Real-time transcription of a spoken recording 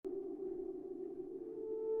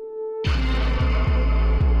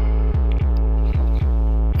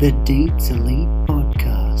The Dietz Elite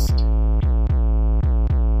Podcast.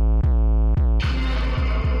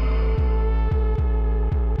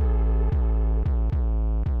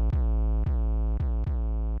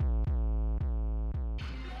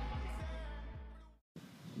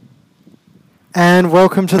 And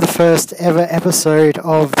welcome to the first ever episode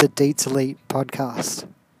of the Dietz Elite Podcast.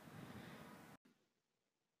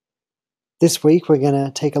 This week we're going to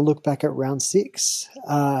take a look back at round 6,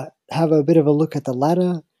 have a bit of a look at the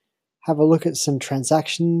ladder, have a look at some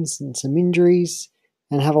transactions and some injuries,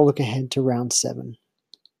 and have a look ahead to round 7.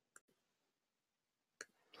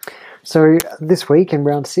 So this week in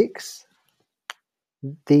round 6,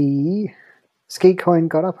 the Skeet coin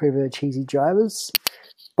got up over Cheesy Drivers.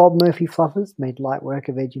 Bob Murphy Fluffers made light work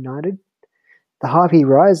of Ed United. The Harpy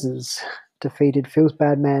Risers defeated Phil's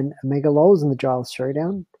Badman Omega Lols in the Giles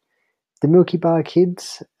Showdown. The Milky Bar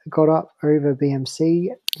Kids got up over BMC.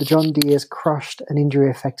 The John Deeres crushed an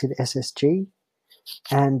injury-affected SSG.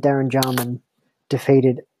 And Darren Jarman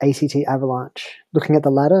defeated ACT Avalanche. Looking at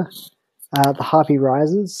the ladder, the Harpy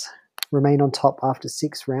Risers remain on top after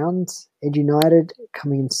 6 rounds. Ed United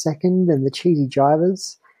coming in second, and the Cheesy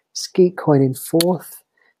Jivers. Skeet Coin in 4th.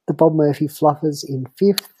 The Bob Murphy Fluffers in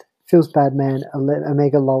 5th. Phil's Badman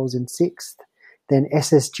Omega Lols in 6th. Then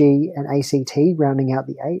SSG and ACT rounding out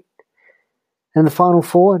the 8th. And the final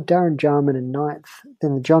 4, Darren Jarman in 9th,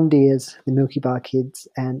 then the John Deeres, the Milky Bar Kids,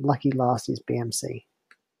 and lucky last is BMC.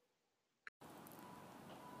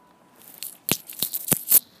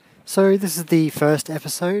 So this is the first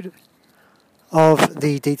episode of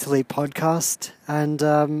the Dietz Elite Podcast, and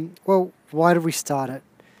why did we start it?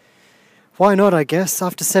 Why not, I guess?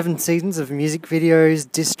 After 7 seasons of music videos,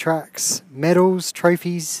 diss tracks, medals,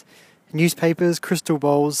 trophies, newspapers, crystal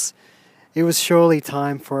balls, it was surely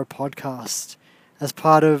time for a podcast as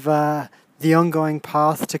part of the ongoing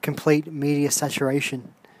path to complete media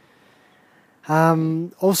saturation.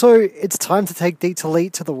 Also, it's time to take Dietz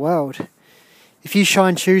Elite to the world. If you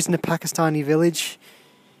shine shoes in a Pakistani village,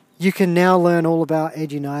 you can now learn all about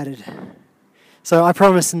Ed United. So I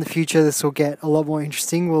promise in the future this will get a lot more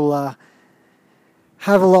interesting. We'll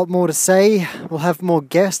have a lot more to say. We'll have more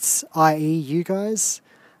guests, i.e. you guys.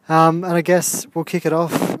 And I guess we'll kick it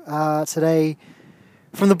off today.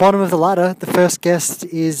 From the bottom of the ladder, the first guest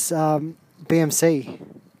is BMC.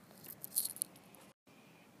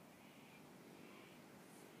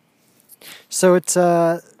 So it's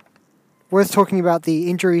worth talking about the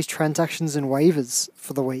injuries, transactions and waivers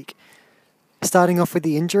for the week. Starting off with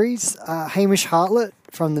the injuries, Hamish Hartlett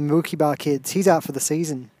from the Milky Bar Kids, he's out for the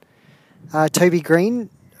season. Toby Green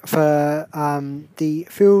for the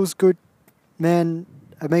Feels Good Man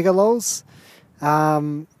Omega Lols.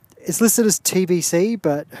 It's listed as TBC,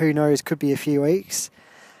 but who knows, could be a few weeks.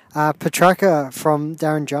 Petraka from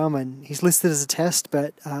Darren Jarman, he's listed as a test,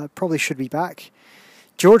 but probably should be back.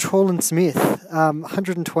 George Holland-Smith,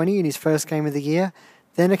 120 in his first game of the year,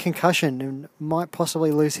 then a concussion and might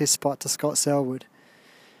possibly lose his spot to Scott Selwood.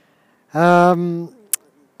 Chad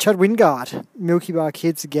Wingard, Milky Bar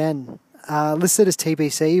Kids again, listed as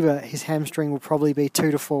TBC, but his hamstring will probably be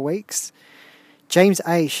 2 to 4 weeks. James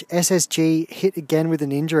Aish, SSG, hit again with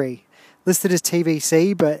an injury. Listed as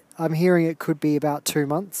TBC, but I'm hearing it could be about 2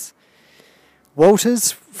 months.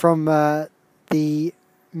 Walters from the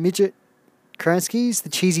Midget Kranskis, the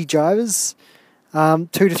Cheesy Jivers, 2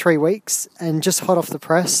 to 3 weeks. And just hot off the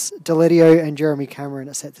press, Deletio and Jeremy Cameron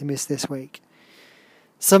are set to miss this week.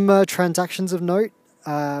 Some transactions of note.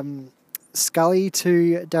 Scully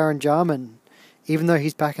to Darren Jarman, even though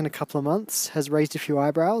he's back in a couple of months, has raised a few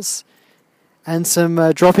eyebrows. And some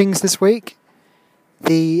droppings this week.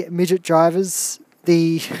 The Midget Drivers,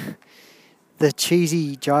 the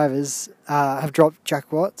Cheesy Jivers have dropped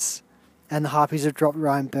Jack Watts, and the Harpies have dropped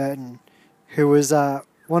Ryan Burton, who was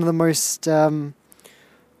one of the most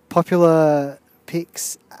popular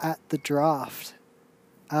picks at the draft.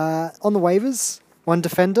 On the waivers, one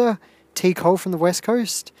defender, T. Cole from the West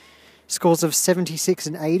Coast, scores of 76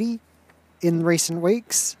 and 80 in recent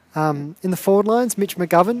weeks. In the forward lines, Mitch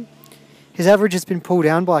McGovern. His average has been pulled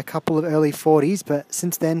down by a couple of early 40s, but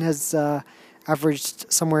since then has averaged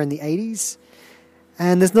somewhere in the 80s.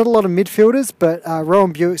 And there's not a lot of midfielders, but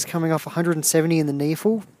Rowan Buick's coming off 170 in the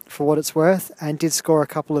NEFL, for what it's worth, and did score a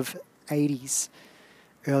couple of 80s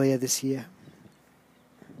earlier this year.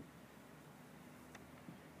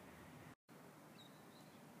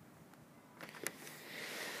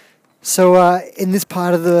 So in this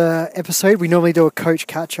part of the episode, we normally do a coach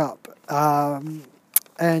catch-up.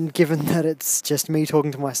 And given that it's just me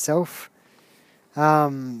talking to myself,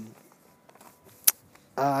 I'm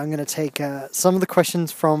going to take some of the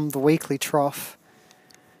questions from the weekly trough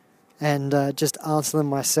and just answer them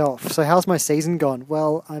myself. So how's my season gone?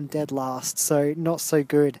 Well, I'm dead last, so not so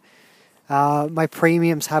good. My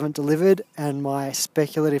premiums haven't delivered, and my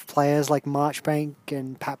speculative players like Marchbank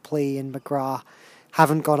and Papley and McGrath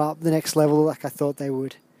haven't got up the next level like I thought they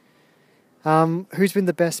would. Who's been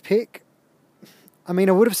the best pick? I mean,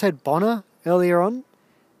 I would have said Bonner earlier on,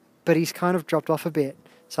 but he's kind of dropped off a bit.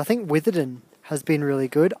 So I think Witherden has been really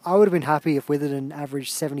good. I would have been happy if Witherden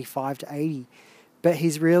averaged 75 to 80, but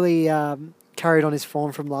he's really carried on his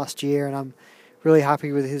form from last year, and I'm really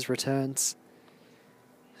happy with his returns.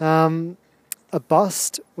 A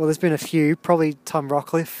bust, well, there's been a few. Probably Tom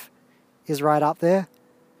Rockcliffe is right up there.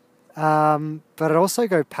 But I'd also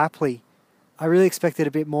go Papley. I really expected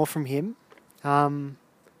a bit more from him. And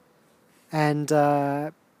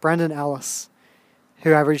Brandon Ellis,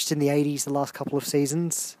 who averaged in the 80s the last couple of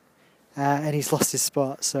seasons, and he's lost his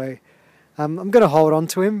spot. So I'm going to hold on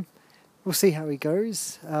to him. We'll see how he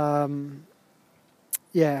goes. We'll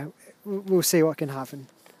see what can happen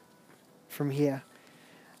from here.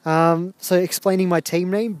 So explaining my team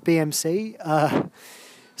name, BMC.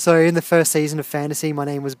 So in the first season of Fantasy, my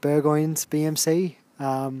name was Burgoyne's BMC.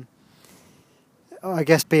 I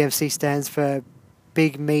guess BMC stands for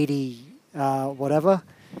Big Meaty whatever.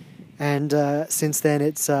 And since then,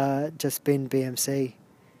 it's just been BMC.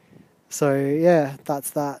 So yeah, that's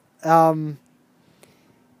that.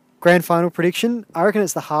 Grand final prediction. I reckon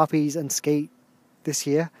it's the Harpies and Skeet this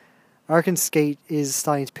year. I reckon Skeet is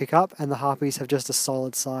starting to pick up, and the Harpies have just a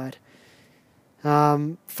solid side.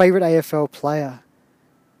 Favourite AFL player?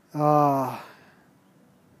 Probably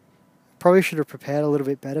should have prepared a little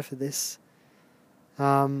bit better for this.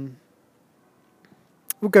 We'll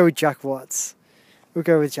go with Jack Watts.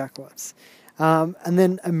 And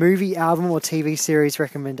then a movie, album, or TV series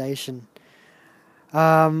recommendation.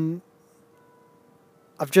 I've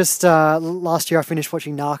just, last year I finished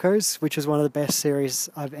watching Narcos, which was one of the best series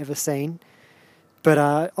I've ever seen. But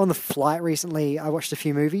on the flight recently, I watched a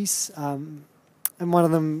few movies. And one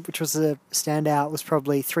of them, which was a standout, was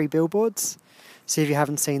probably 3 Billboards. So if you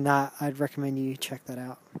haven't seen that, I'd recommend you check that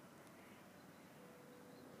out.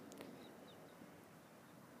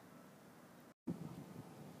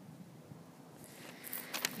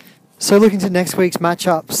 So looking to next week's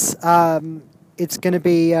matchups, it's going to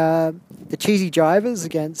be the Cheesy Drivers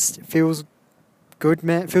against Feels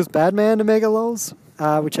Bad Man Omega Lols,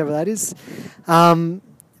 whichever that is.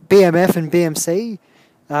 BMF and BMC.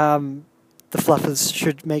 The Fluffers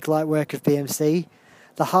should make light work of BMC.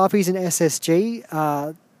 The Harpies and SSG.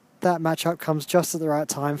 That matchup comes just at the right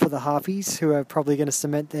time for the Harpies, who are probably going to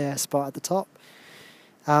cement their spot at the top.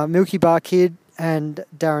 Milky Bar Kid and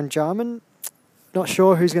Darren Jarman. Not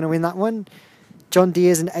sure who's going to win that one. John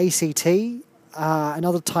Deere's and ACT.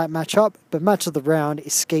 Another tight matchup, but match of the round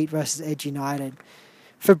is Skeet versus Edge United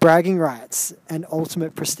for bragging rights and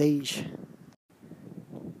ultimate prestige.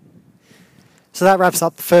 So that wraps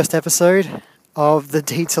up the first episode of the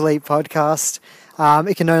Dietz Elite podcast.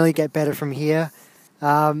 It can only get better from here.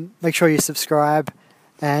 Make sure you subscribe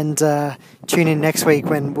and tune in next week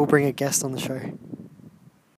when we'll bring a guest on the show.